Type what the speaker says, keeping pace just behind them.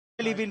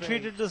Really been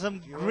treated to some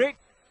great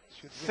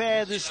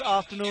fare this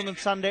afternoon on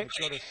Sunday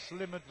got a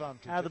slim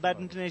advantage at the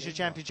Badminton Asia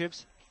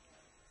Championships.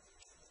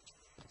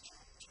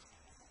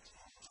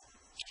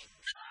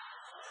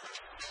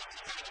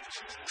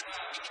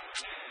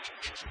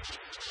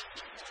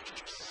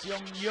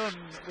 Seong Yun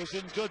was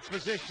in good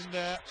position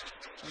there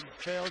and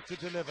failed to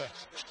deliver.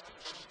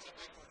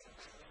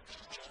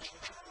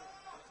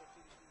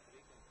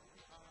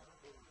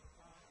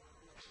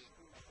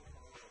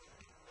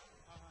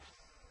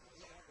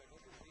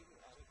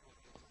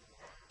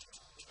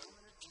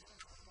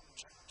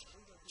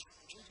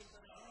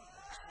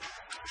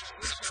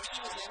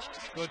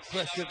 Good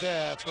pressure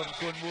there from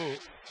Kun Woo.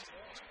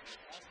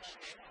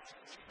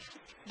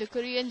 The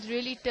Koreans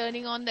really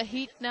turning on the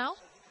heat now.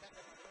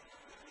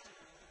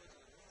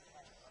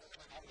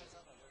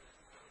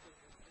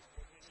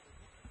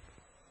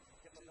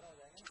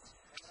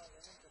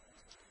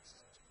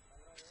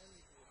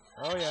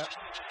 Oh yeah.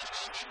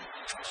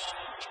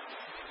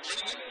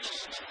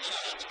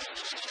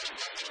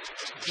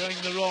 Going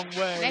the wrong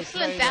way. An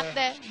excellent tap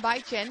there by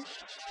Chen.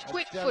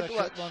 Quick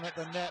footwork. One at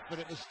the net, but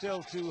it was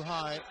still too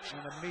high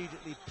and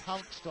immediately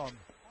pounced on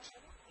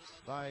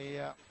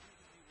by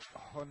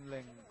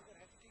Hunling.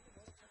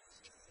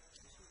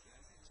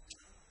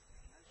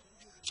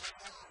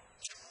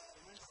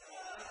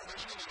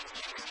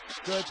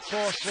 Good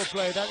forceful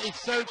play. That is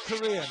so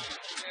Korean.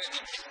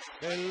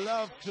 They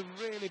love to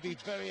really be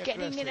very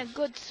aggressive. Getting in a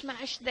good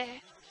smash there,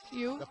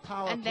 The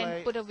power and play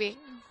then put away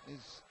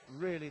is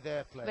really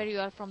their play. very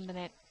well from the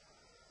net.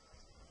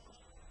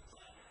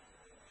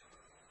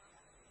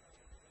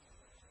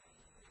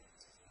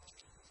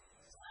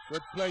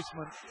 Good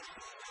placement.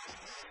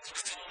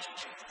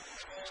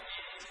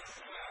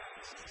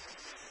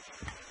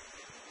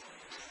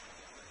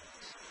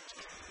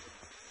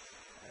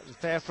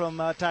 Fair from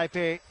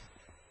Taipei.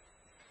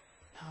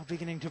 Now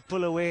beginning to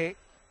pull away.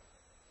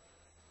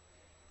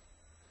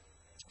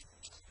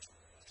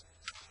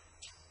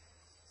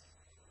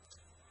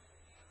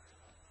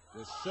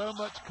 There's so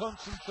much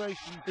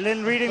concentration.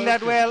 Lin reading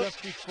that well.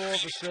 Just before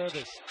the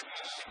service.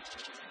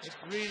 It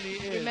really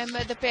is.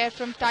 Remember the pair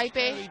from Taipei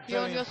Very, here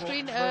on very your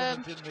screen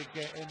important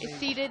in is the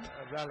seeded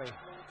rally.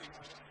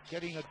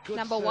 Getting a good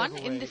number serve 1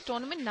 away. in this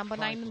tournament, number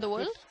 9 in the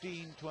world.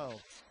 15-12.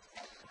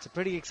 It's a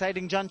pretty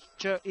exciting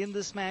juncture in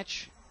this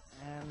match.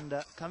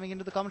 And coming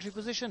into the commentary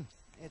position,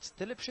 it's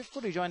Dilip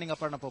Shivpuri joining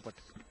Aparna Popat.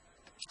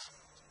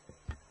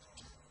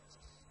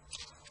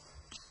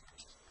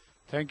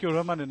 Thank you,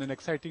 Raman, and an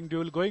exciting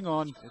duel going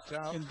on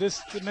in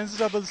this the men's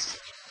doubles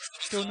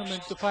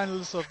tournament, the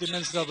finals of the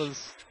men's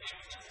doubles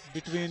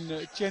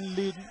between Chen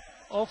Lin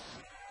of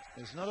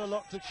There's not a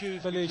lot to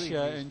choose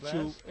Malaysia between and these Chu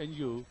players. and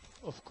Yu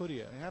of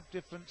Korea. They have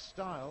different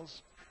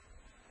styles.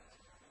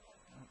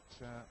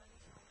 But,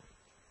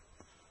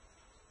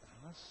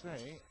 I must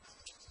say,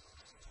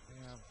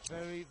 they are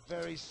very,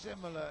 very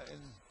similar in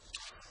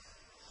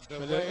the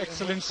Well, way an in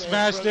excellent which they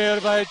smash approach.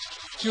 there by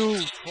Chu,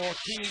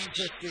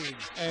 14-15.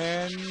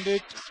 and the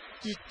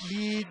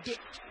lead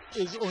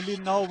is only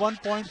now 1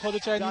 point for the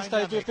Chinese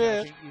Dynamic, Taipei I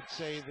pair. think you'd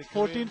say the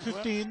Koreans were.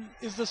 14-15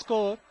 is the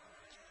score,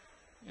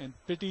 and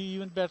pretty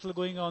even battle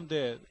going on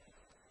there.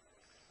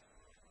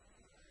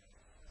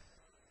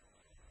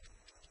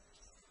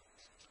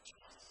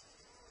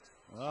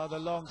 Oh, the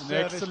long An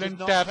service excellent did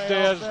not tap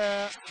pay off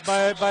there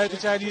by the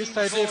 15-14. Chinese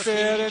Taipei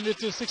pair, and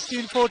it is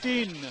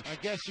 16-14. I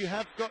guess you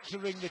have got to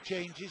ring the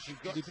changes.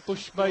 You've got The to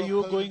push keep by your Yu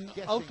opponent going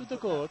guessing, out to the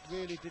but court, that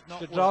really did not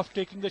the work. draft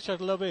taking the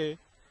shuttle away,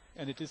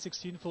 and it is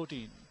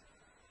 16-14.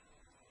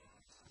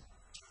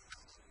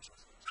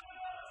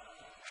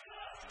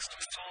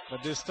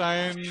 But this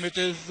time it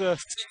is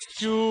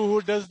Chu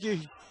who does the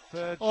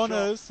Third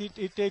honors. He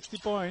takes the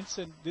points,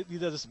 and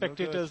these are the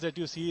spectators good. that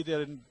you see. They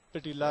are in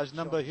pretty large shot.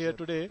 number It's here a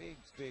today.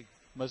 Big,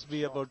 Must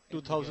be shot about in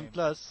the 2,000 game,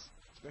 plus,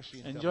 especially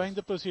in enjoying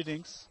the doubles.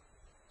 proceedings.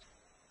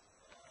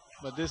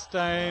 But this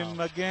time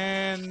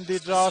again the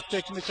draft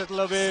taking the shuttle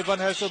away. One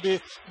has to be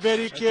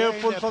very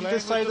careful they're from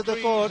this playing side with of the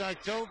breeze. court I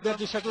told that them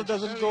the shuttle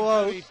there's doesn't very, go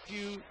out. very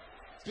few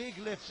big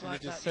lifts And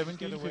like it is that you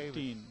can get away with.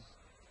 17-15.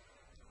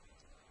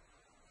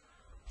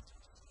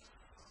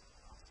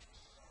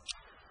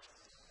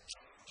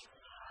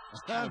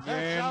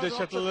 Again, the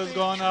shuttle has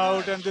gone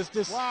out, and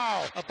this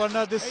Wow.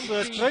 Aparna, this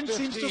trend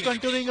seems to 18-15.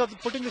 continuing of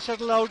putting the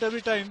shuttle out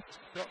every time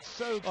Got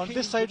so on keen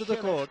this side to of the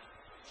kill it. court.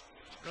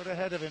 Got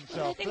ahead of I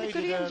himself. think the Played it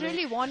Koreans early,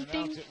 really and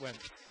wanting out it went.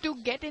 to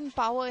get in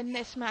power in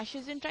their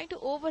smashes and trying to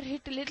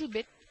overhit a little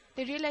bit.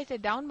 They realize they're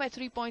down by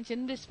 3 points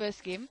in this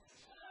first game.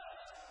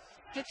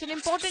 It's an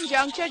important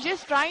juncture,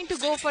 just trying to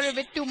go for a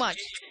bit too much.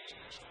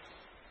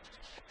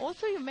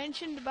 Also, you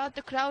mentioned about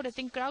the crowd. I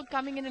think crowd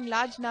coming in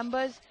large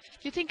numbers.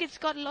 Do you think it's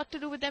got a lot to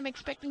do with them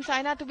expecting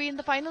Saina to be in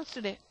the finals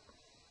today?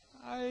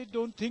 I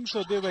don't think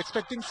so. They were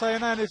expecting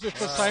Saina, and if it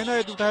was Saina,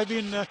 it would have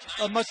been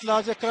a much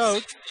larger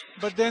crowd.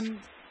 But then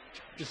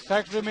the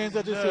fact remains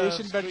that this Nerves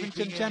Asian Badminton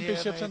creeping in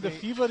Championships here, and the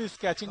maybe. fever is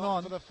catching Not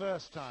on. for the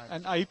first time.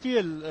 And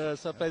IPL,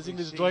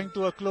 surprisingly, is see. drawing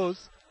to a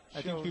close.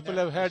 I think people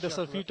have had a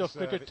surfeit of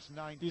cricket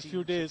these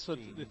few days, so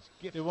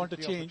they want to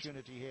change.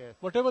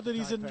 Whatever the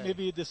reason,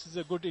 maybe this is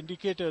a good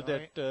indicator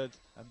that a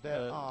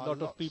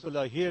lot of people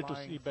are here to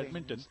see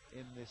badminton.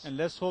 And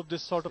let's hope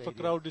this sort of a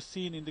crowd is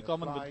seen in the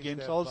Commonwealth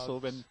Games also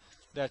when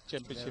that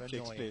championship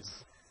takes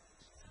place.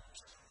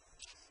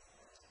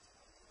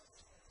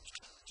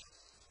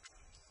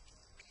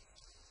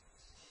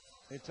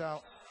 It's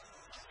out.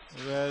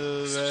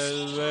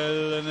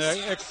 Well, an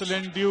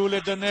excellent duel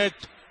at the net.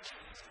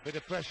 Bit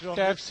of pressure on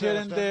taps here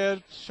and there,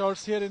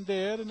 shots here and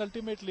there, and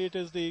ultimately it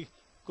is the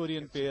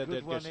Korean pair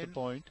that gets the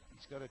point.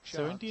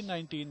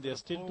 17-19, there are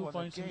still 2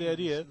 points in their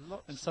rear,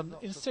 and some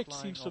insect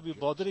seems to be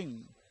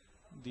bothering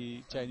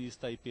the Chinese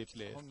Taipei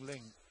player. Hong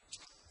Ling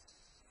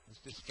is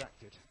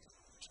distracted.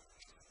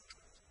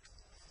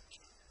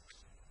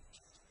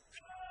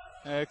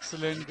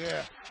 Excellent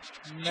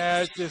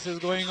match. This is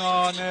going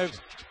on.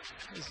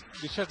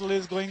 The shuttle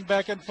is going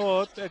back and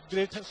forth at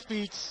great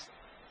speeds.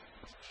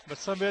 But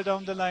somewhere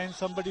down the line,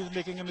 somebody is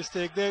making a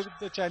mistake.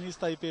 The Chinese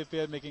Taipei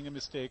pair making a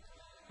mistake.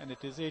 And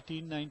it is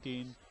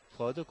 18-19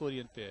 for the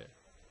Korean pair.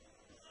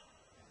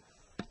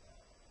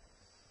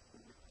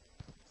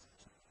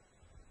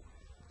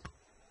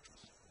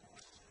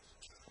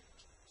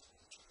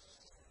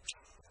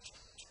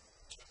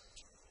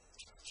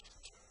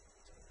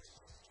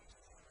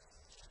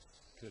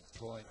 Good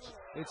point.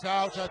 It's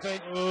out, I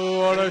think. Oh,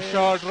 what a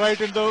shot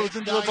right into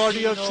the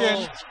body of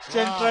Chen.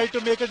 Chen tried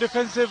to make a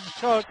defensive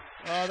shot.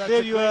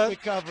 There you are.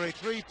 Recovery.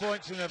 3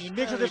 points in a He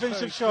makes a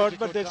defensive shot,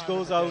 but that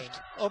goes out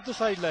of the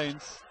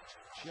sidelines.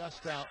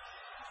 Just out.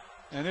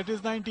 And it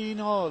is 19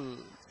 all.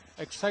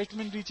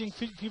 Excitement reaching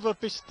fever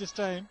pitch this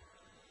time.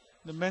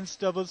 The men's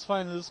doubles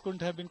finals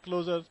couldn't have been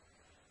closer.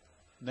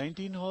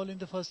 19 all in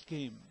the first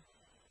game.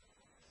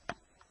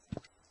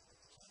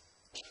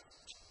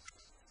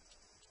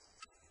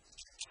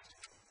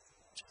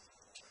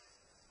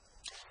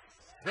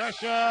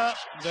 Pressure.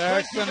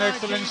 That's an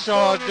excellent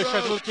shot. The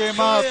shuttle came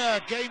up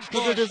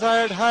to the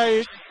desired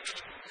height.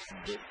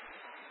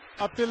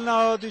 Up till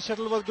now, the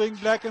shuttle was going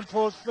back and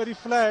forth very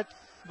flat.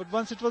 But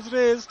once it was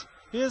raised,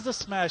 here's the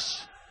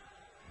smash.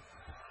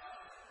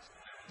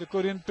 The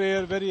Korean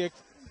pair very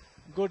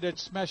good at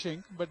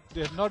smashing, but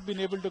they have not been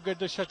able to get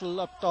the shuttle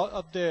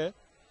up there.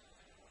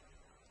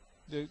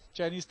 The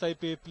Chinese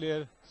Taipei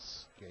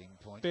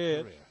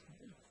pair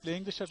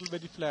playing the shuttle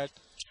very flat.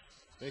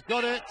 They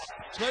got it.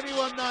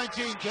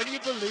 21-19. Can you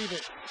believe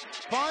it?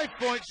 5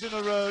 points in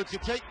a row to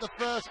take the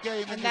first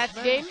game in this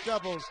men's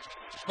doubles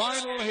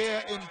final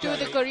here in to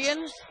the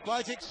Koreans.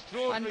 Quite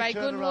extraordinary and by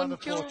turnaround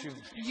of fortune.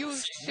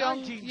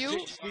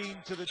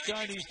 19-16 to the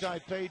Chinese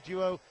Taipei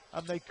duo,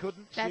 and they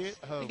couldn't see it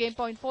home. That's the game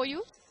point for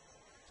you.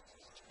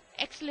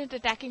 Excellent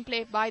attacking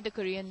play by the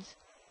Koreans.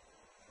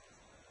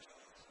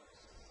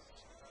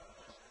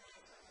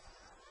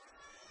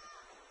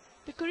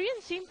 The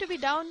Koreans seem to be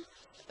down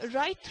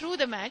right through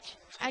the match,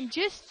 and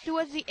just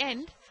towards the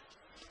end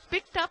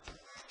picked up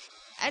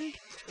and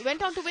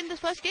went on to win this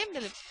first game,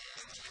 Dilip.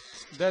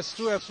 That's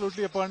true,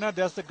 absolutely, Aparna.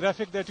 That's the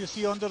graphic that you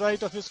see on the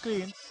right of your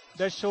screen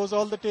that shows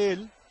all the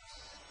tail.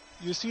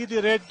 You see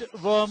the red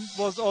worm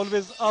was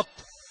always up.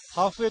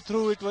 Halfway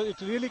through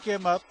it really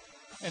came up,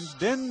 and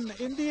then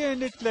in the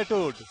end it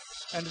plateaued,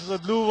 and it was a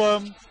blue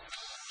worm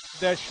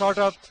that shot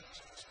up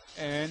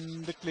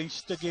and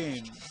clinched the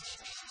game.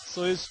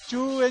 So it's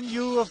Chu and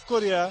Yu of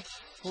Korea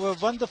who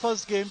have won the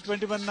first game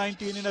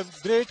 21-19 in a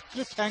great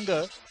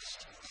cliffhanger.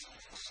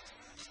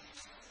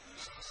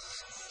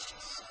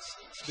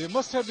 There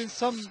must have been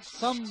some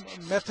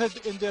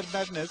method in their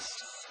madness.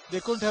 They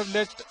couldn't have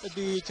let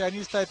the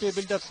Chinese Taipei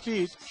build up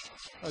speed,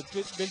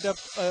 build up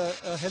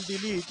a healthy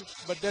lead,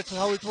 but that's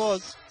how it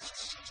was.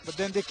 But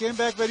then they came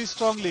back very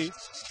strongly.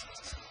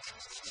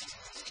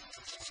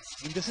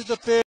 And this is the pair.